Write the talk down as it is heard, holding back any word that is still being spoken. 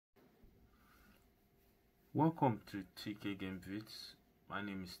Welcome to TK Game Vids. My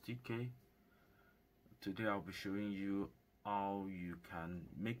name is TK. Today I'll be showing you how you can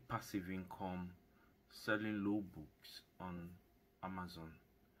make passive income selling low books on Amazon.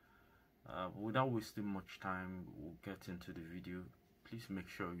 Without wasting much time, we'll get into the video. Please make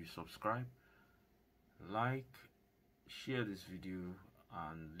sure you subscribe, like, share this video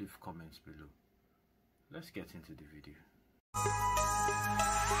and leave comments below. Let's get into the video.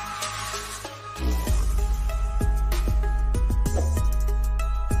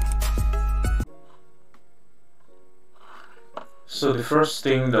 So the first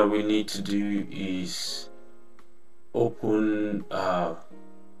thing that we need to do is open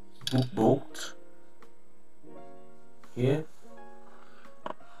BookBoat here.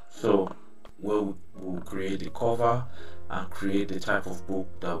 So we'll create the cover and create the type of book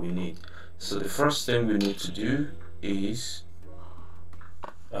that we need. So the first thing we need to do is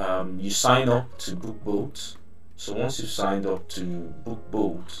you sign up to BookBoat. So once you've signed up to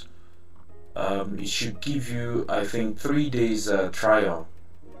BookBoat, it should give you, I think, 3 days trial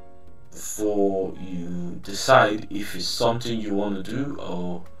before you decide if it's something you want to do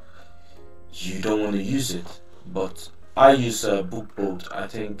or you don't want to use it. But I use BookBoat. I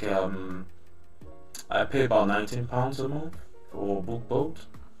think I pay about £19 a month for BookBoat.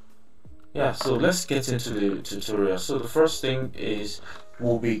 Yeah, so let's get into the tutorial. So the first thing is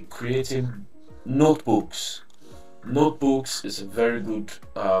we'll be creating notebooks. Notebooks is a very good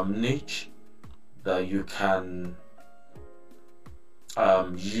niche that you can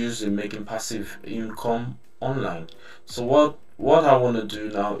use in making passive income online. So what I want to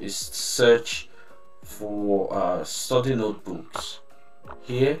do now is search for study notebooks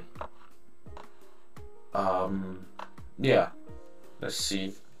here. Yeah, let's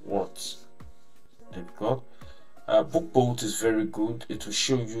see what they've got. BookBoat is very good. It will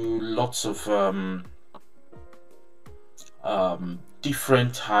show you lots of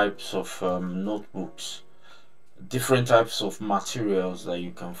different types of notebooks, different types of materials that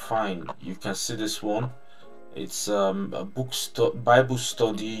you can find. You can see this one. It's a Bible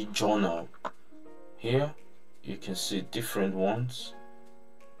study journal. Here you can see different ones.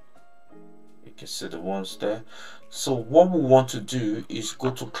 You can see the ones there. So what we want to do is go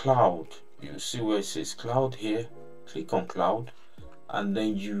to cloud. You see where it says cloud here. Click on cloud and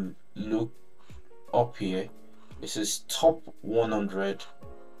then you look up here. It says top 100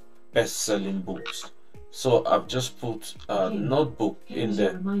 best-selling books. So I've just put a notebook in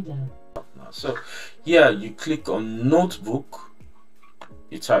there. So yeah, you click on notebook,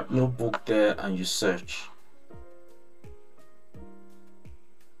 you type notebook there and you search.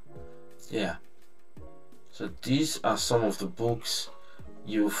 Yeah, so these are some of the books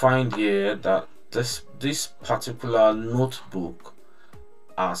you'll find here. That this particular notebook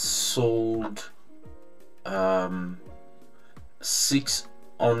are sold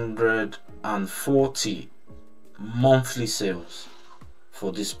 640 monthly sales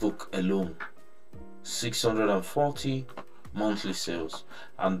for this book alone. 640 monthly sales,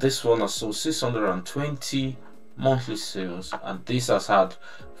 and this one has sold 620 monthly sales, and this has had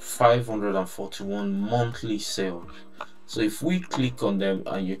 541 monthly sales. So if we click on them,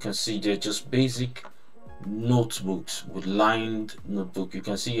 and you can see they're just basic notebooks with lined notebook. You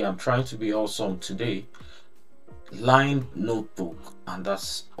can see I'm trying to be awesome today. Lined notebook, and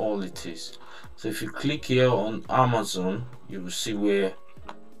that's all it is. So if you click here on Amazon, you will see where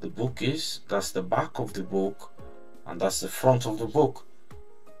the book is. That's the back of the book and that's the front of the book.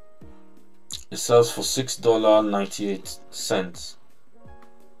 It sells for $6.98.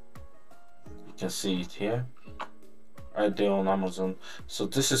 You can see it here right there on Amazon. So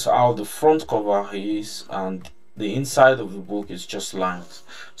this is how the front cover is, and the inside of the book is just lines.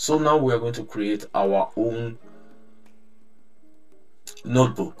 So now we are going to create our own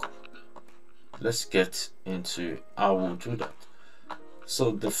notebook. Let's get into how we'll do that. So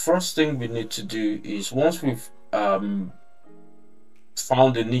the first thing we need to do is, once we've found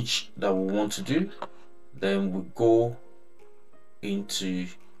the niche that we want to do, then we go into,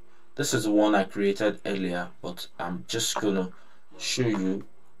 this is the one I created earlier, but I'm just gonna show you.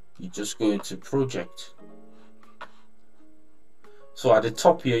 You just go into project. So at the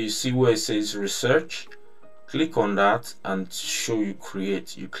top here, you see where it says research. Click on that and show you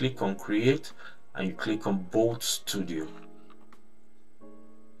create. You click on create and you click on Boat Studio.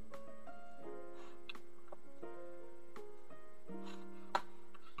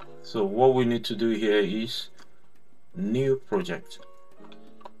 So what we need to do here is new project,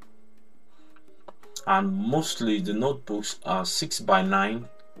 and mostly the notebooks are 6 by 9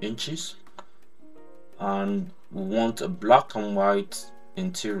 inches, and we want a black and white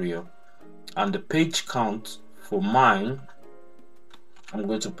interior. and the page count for mine, I'm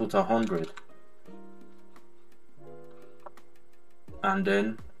going to put 100, and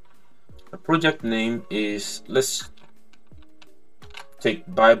then the project name is, let's take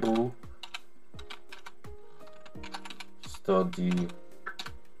Bible Study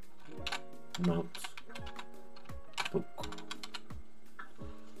Notebook.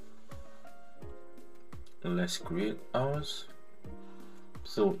 Let's create ours.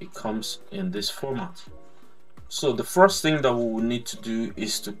 So it comes in this format. So the first thing that we will need to do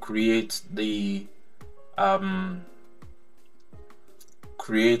is to create the the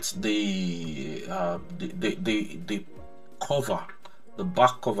cover, the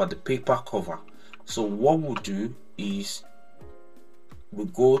back cover, the paper cover. So what we'll do is we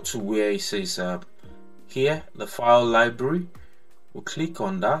go to where it says here, the file library. We'll click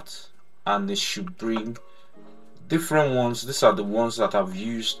on that, and it should bring different ones. These are the ones that I've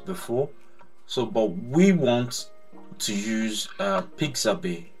used before. So, but we want to use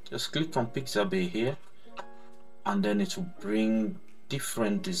Pixabay. Just click on Pixabay here, and then it will bring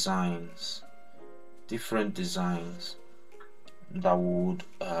different designs that we would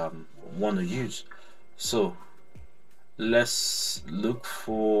want to use. So let's look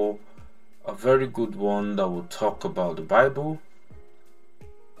for a very good one that will talk about the Bible.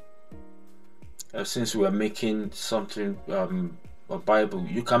 Since we are making something a Bible,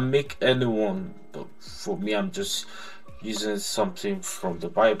 you can make any one, but for me, I'm just using something from the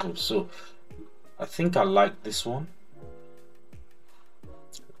Bible. So I think I like this one.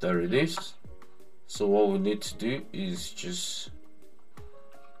 There it is. So what we need to do is just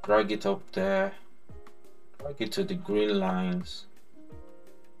drag it up there, drag it to the green lines.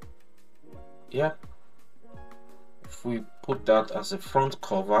 Yeah, if we put that as a front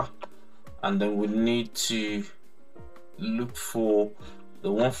cover, and then we need to look for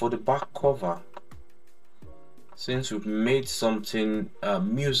the one for the back cover. Since we've made something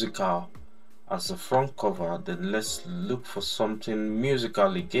musical as a front cover, then let's look for something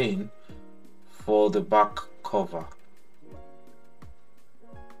musical again for the back cover.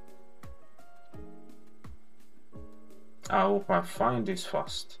 I hope I find this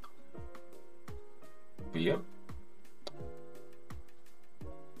fast. But yep,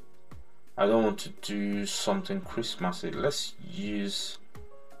 I don't want to do something Christmassy. Let's use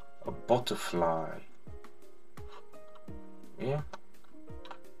a butterfly. Yeah,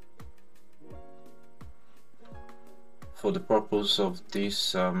 for the purpose of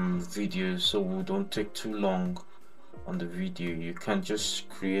this video, so we don't take too long on the video, you can just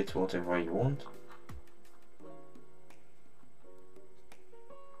create whatever you want.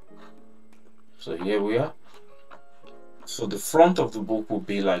 So here we are. So the front of the book will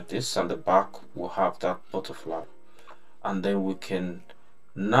be like this, and the back will have that butterfly. And then we can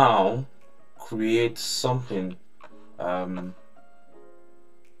now create something,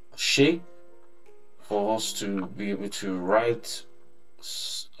 shape for us to be able to write,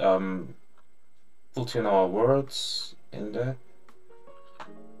 put in our words in there.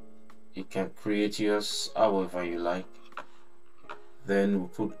 You can create yours however you like. Then we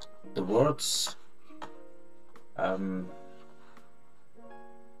put the words. I'm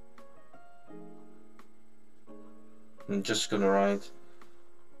just gonna write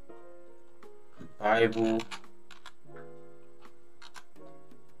Bible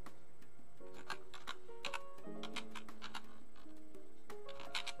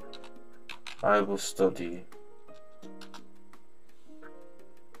study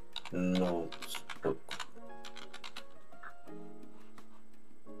notebook.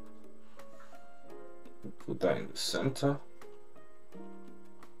 Put that in the center.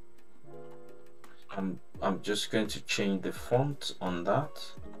 I'm just going to change the font on that.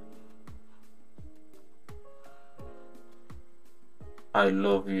 I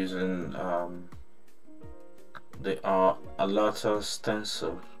love using the Alata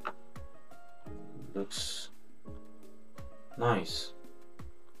stencil. Looks nice.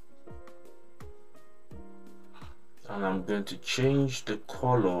 And I'm going to change the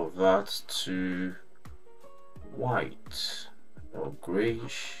color of that to white or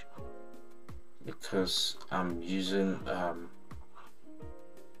grayish, because I'm using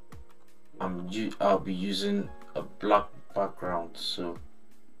I'll be using a black background, so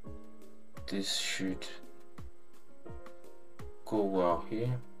this should go well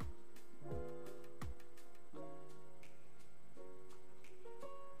here.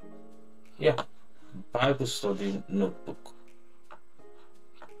 Yeah, Bible study notebook.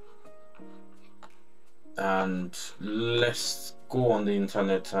 And let's go on the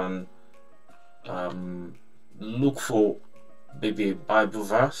internet and look for maybe a Bible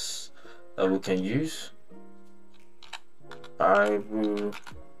verse that we can use. Bible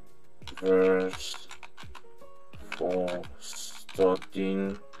verse for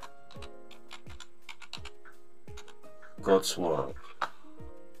studying God's word.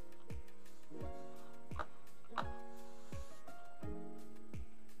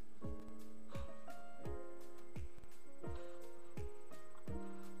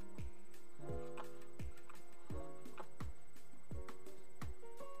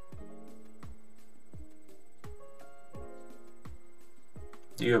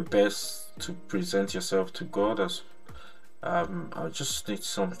 Do your best to present yourself to God as I just need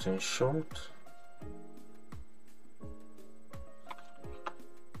something short.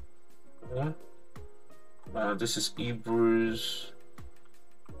 Yeah. This is Hebrews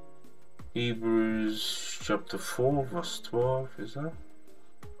chapter 4 verse 12, is that?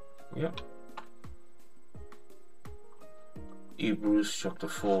 Yeah. Hebrews chapter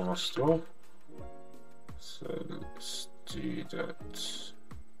 4 verse 12. So let's do that.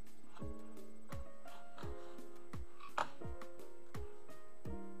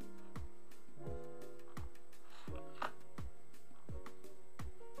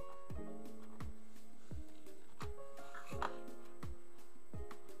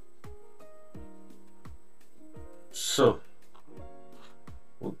 So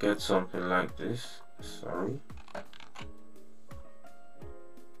we'll get something like this. Sorry.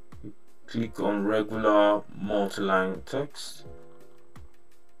 Click on regular multi-line text,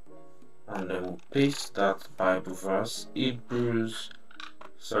 and then we'll paste that Bible verse.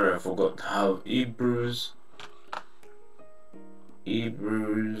 Sorry, I forgot how. Hebrews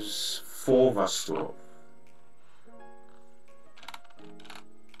 4 verse 12.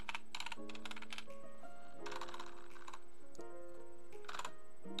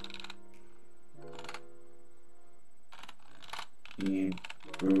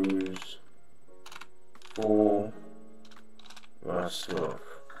 Hebrews 4 verse 12.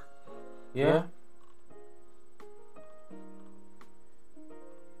 Yeah.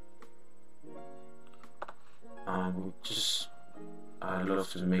 And I love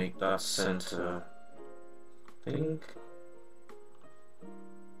to make that center thing.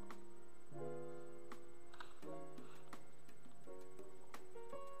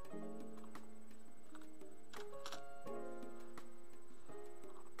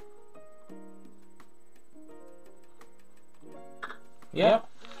 Yeah.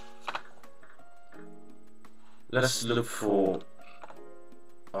 Let's look for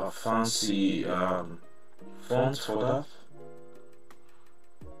a fancy font for that.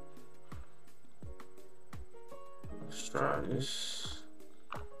 Let's try this.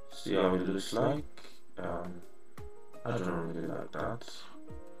 See how it looks like. I don't really like that.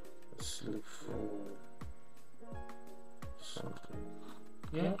 Let's look for something.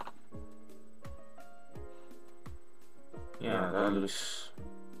 Yeah. Yeah, that looks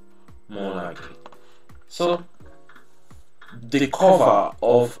more like it. So the cover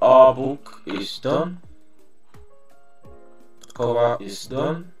of our book is done. The cover is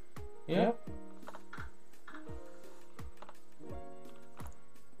done. Yeah.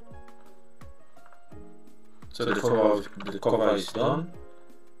 So the cover is done.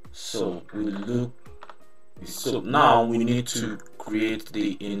 So now we need to create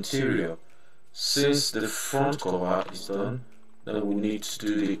the interior. Since the front cover is done, then we need to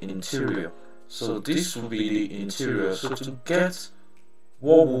do the interior. So this will be the interior. So to get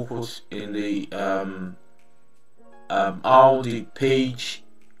what we'll put in the how the pages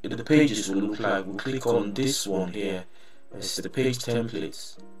will look like, we'll click on this one here. It's the page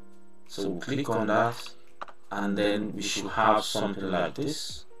templates. So we'll click on that, and then we should have something like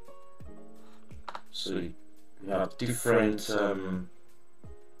this. So we have different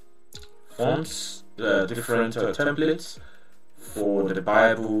fonts, different templates for the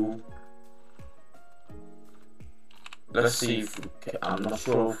Bible. Let's see if I'm not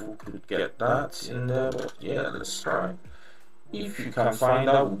sure if we could get that in there, but yeah, let's try. If you can find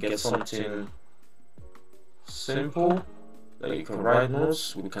out, we'll get something simple that you can write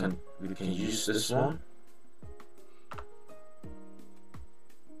notes. We can use this one,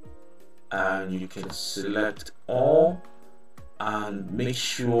 and you can select all and make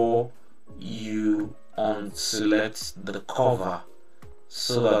sure you unselect the cover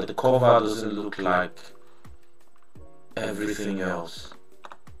so that the cover doesn't look like everything else.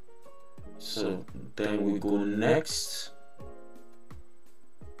 So then we go next,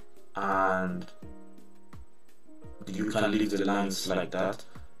 and you can leave the lines like that,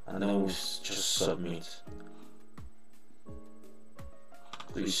 and then we just submit.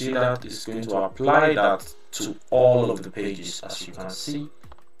 So you see that it's going to apply that to all of the pages, as you can see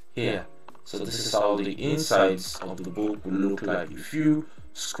here. So this is how the insides of the book will look like. If you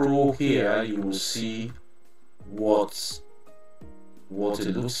scroll here, you will see what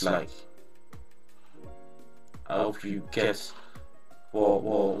it looks like. I hope you get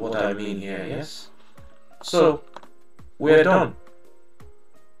what I mean here. Yes. So we're done.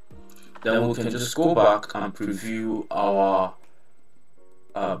 Then we can just go back and preview our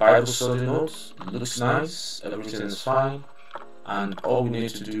Bible study notes. It looks nice, everything is fine, and all we need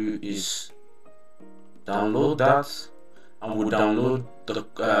to do is download that, and we'll download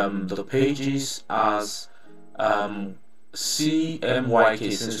the pages as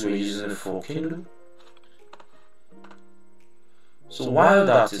CMYK since we're using it for Kindle. So while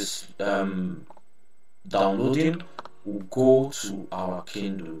that is downloading, we'll go to our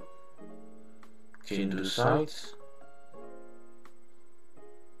Kindle site.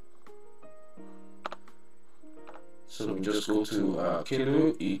 So we just go to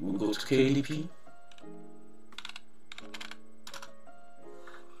Kindle, we'll go to KDP.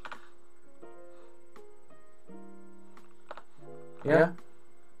 Yeah,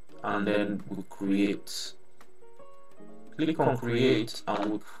 and then we create. Click on create, and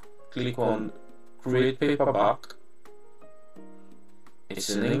we'll click on create paperback.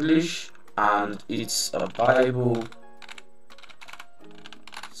 It's in English, and it's a Bible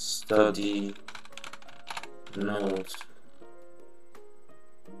study note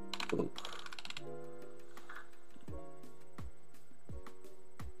book.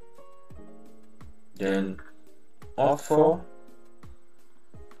 Then author,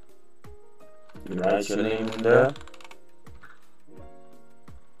 you write your name in there.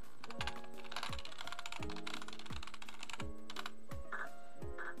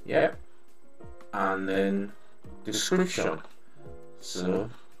 Yeah, and then description. So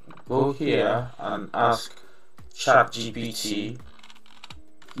go here and ask ChatGPT,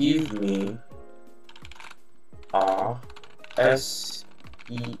 give me a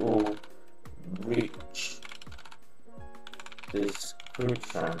SEO rich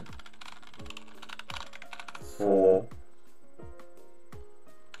description for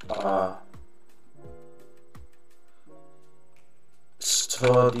a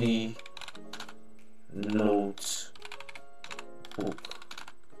study note book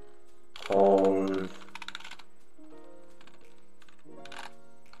called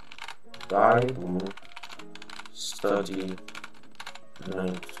Bible Study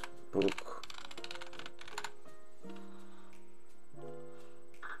Notebook.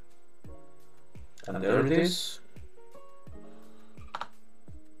 And there it is.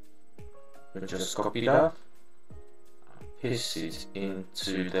 We just copy that, paste it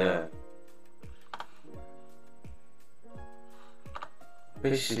into there.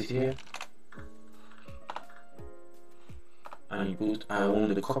 Paste it here. And you put, I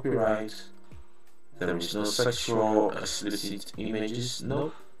own the copyright. There is no sexual explicit images.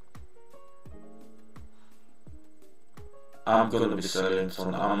 No. I'm gonna be selling it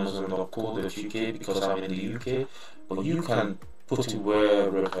on Amazon.co.uk because I'm in the UK, but you can put it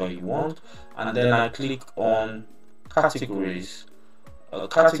wherever you want. And then I click on categories. A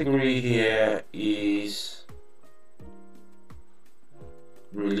category here is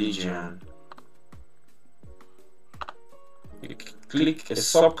religion. You click a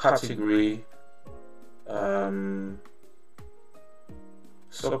subcategory.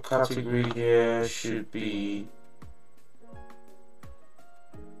 Subcategory here should be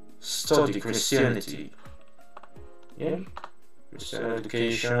study Christianity. Yeah, Christian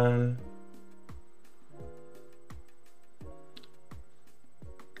education.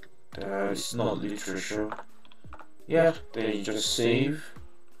 It's not literature. Yeah, then you just save.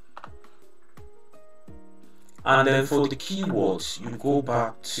 And then for the keywords, you go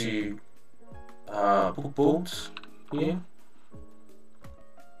back to BookBolt here,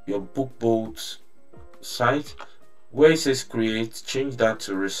 your BookBolt site, where it says create, change that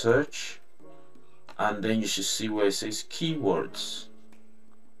to research, and then you should see where it says keywords.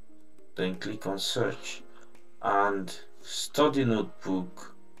 Then click on search, and study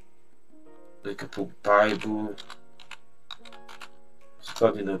notebook, you can put Bible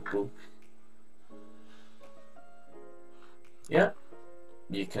study notebook. Yeah,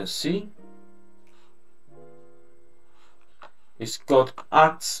 you can see it's got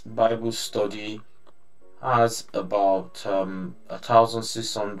Acts Bible Study, has about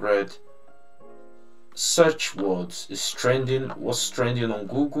 1,600 search words. It's trending. What's trending on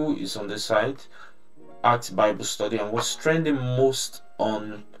Google is on the site Acts Bible Study, and what's trending most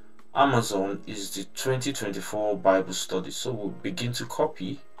on Amazon is the 2024 Bible Study. So we'll begin to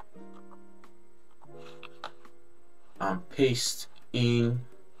copy and paste in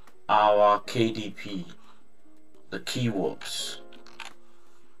our KDP, the keywords.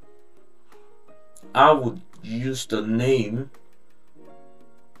 I would use the name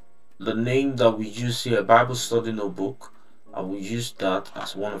that we use here, Bible Study Notebook. I will use that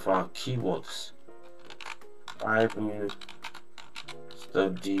as one of our keywords. Bible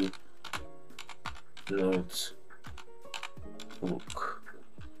Study Notebook.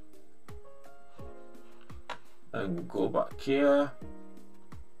 And we go back here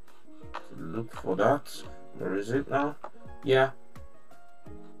to look for that. Where is it now? Yeah.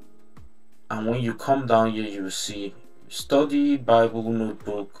 And when you come down here, you will see Study Bible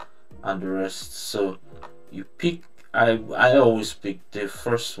Notebook and the rest. So you pick, I always pick the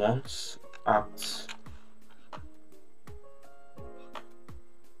first ones. Acts.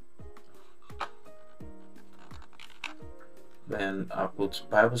 Then I put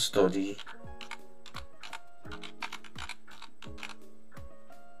Bible Study.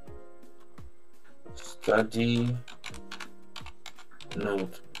 Study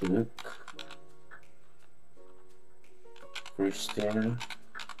Notebook. Christian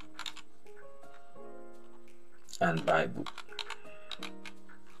and Bible.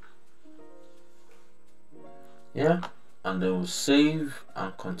 Yeah, and then we'll save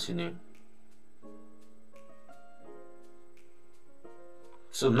and continue.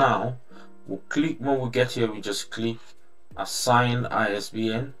 So now we'll click, when we get here, we just click assign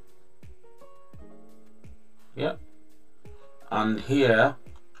ISBN. Yeah, and here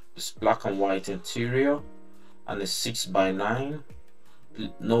it's black and white interior, and it's 6:9,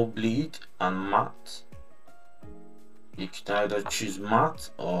 no bleed and matte. You can either choose matte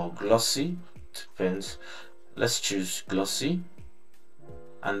or glossy, depends. Let's choose glossy,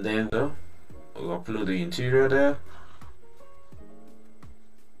 and then we'll upload the interior there.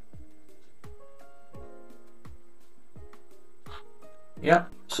 Yeah,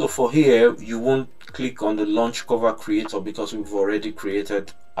 so for here you won't click on the launch cover creator because we've already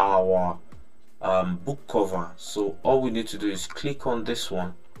created our book cover. So all we need to do is click on this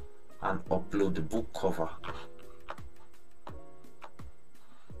one and upload the book cover.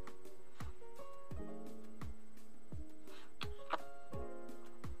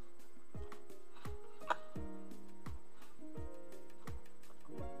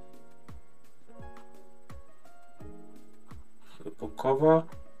 The book cover,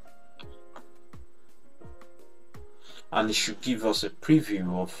 and it should give us a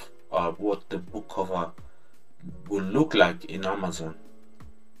preview of what the book cover will look like in Amazon.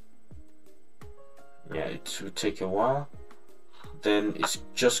 Yeah, it will take a while. Then it's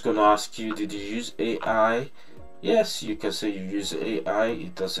just gonna ask you, did you use AI? Yes, you can say you use AI,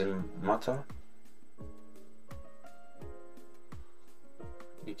 it doesn't matter.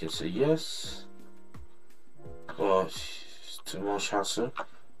 You can say yes, but it's too much hassle.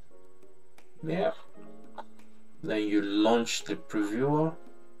 Yeah, then you launch the previewer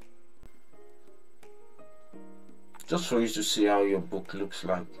just for you to see how your book looks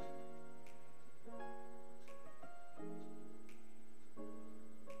like.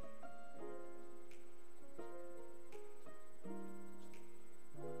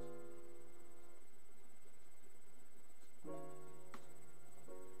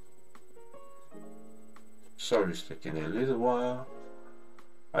 Sorry, it's taking a little while.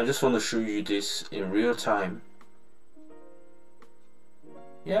 I just want to show you this in real time.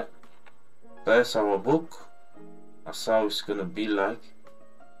 Yeah, that's our book. That's how it's gonna be like.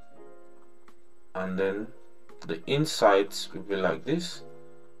 And then the insides will be like this.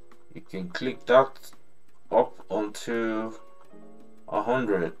 You can click that up onto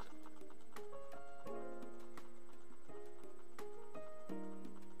 100.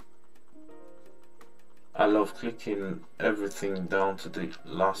 I love clicking everything down to the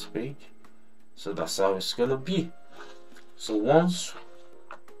last page. So that's how it's gonna be. So once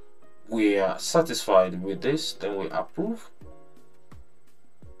we are satisfied with this, then we approve.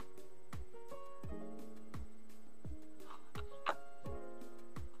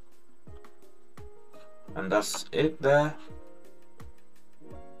 And that's it there.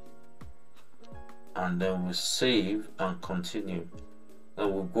 And then we save and continue.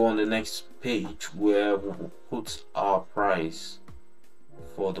 Then we'll go on the next page where we will put our price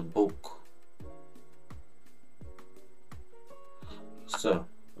for the book. So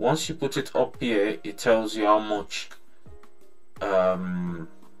once you put it up here, it tells you how much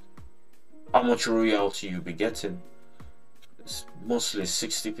royalty you'll be getting. It's mostly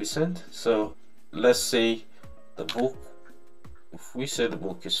 60%. So let's say the book, if we say the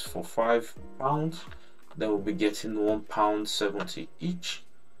book is for £5, then we'll be getting £1.70 each.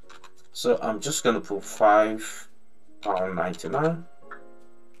 So I'm just gonna put £5.99.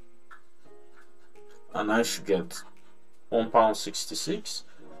 and I should get £1.66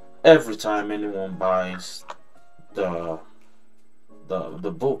 every time anyone buys the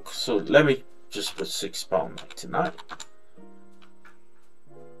book. So let me just put £6.99.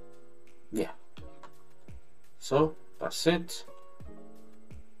 Yeah, so that's it.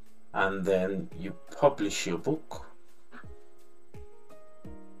 And then you publish your book.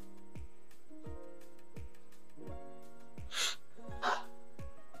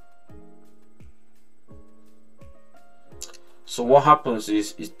 So what happens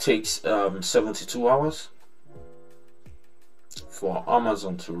is it takes 72 hours for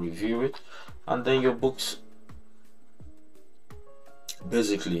Amazon to review it, and then your book's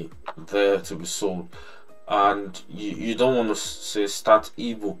basically there to be sold. And you don't want to say start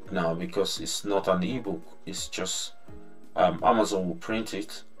ebook now, because it's not an ebook, it's just Amazon will print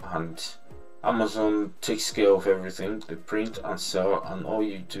it, and Amazon takes care of everything. They print and sell, and all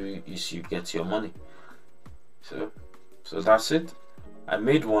you do is you get your money. So that's it. I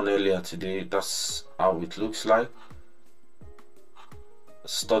made one earlier today. That's how it looks like. A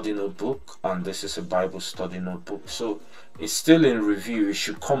study notebook, and this is a Bible study notebook. So it's still in review. It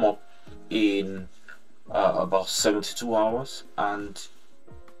should come up in about 72 hours, and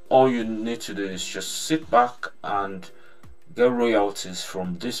all you need to do is just sit back and get royalties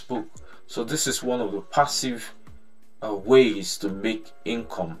from this book. So this is one of the passive ways to make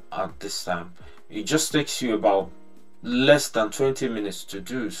income at this time. It just takes you about less than 20 minutes to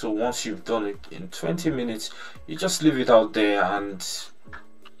do. So once you've done it in 20 minutes, you just leave it out there and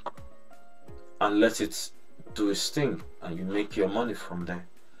let it do its thing, and you make your money from there.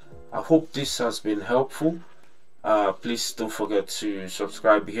 I hope this has been helpful. Please don't forget to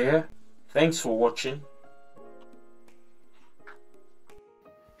subscribe here. Thanks for watching.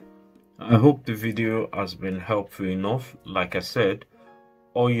 I hope the video has been helpful enough. Like I said,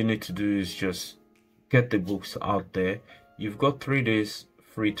 all you need to do is just get the books out there. You've got 3 days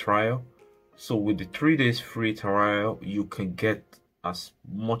free trial. So with the 3 days free trial, you can get as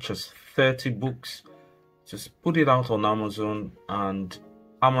much as 30 books. Just put it out on Amazon, and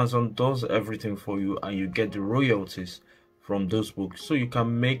Amazon does everything for you, and you get the royalties from those books. So you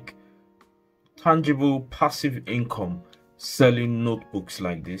can make tangible passive income selling notebooks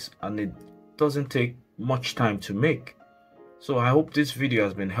like this, and it doesn't take much time to make. So I hope this video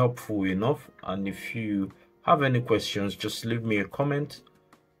has been helpful enough, and if you have any questions, just leave me a comment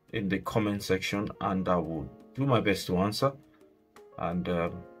in the comment section, and I will do my best to answer. And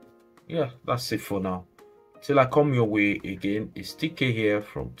yeah, that's it for now. Till I come your way again, it's TK here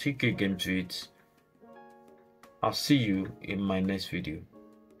from TK Games Vids. I'll see you in my next video.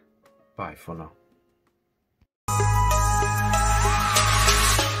 Bye for now.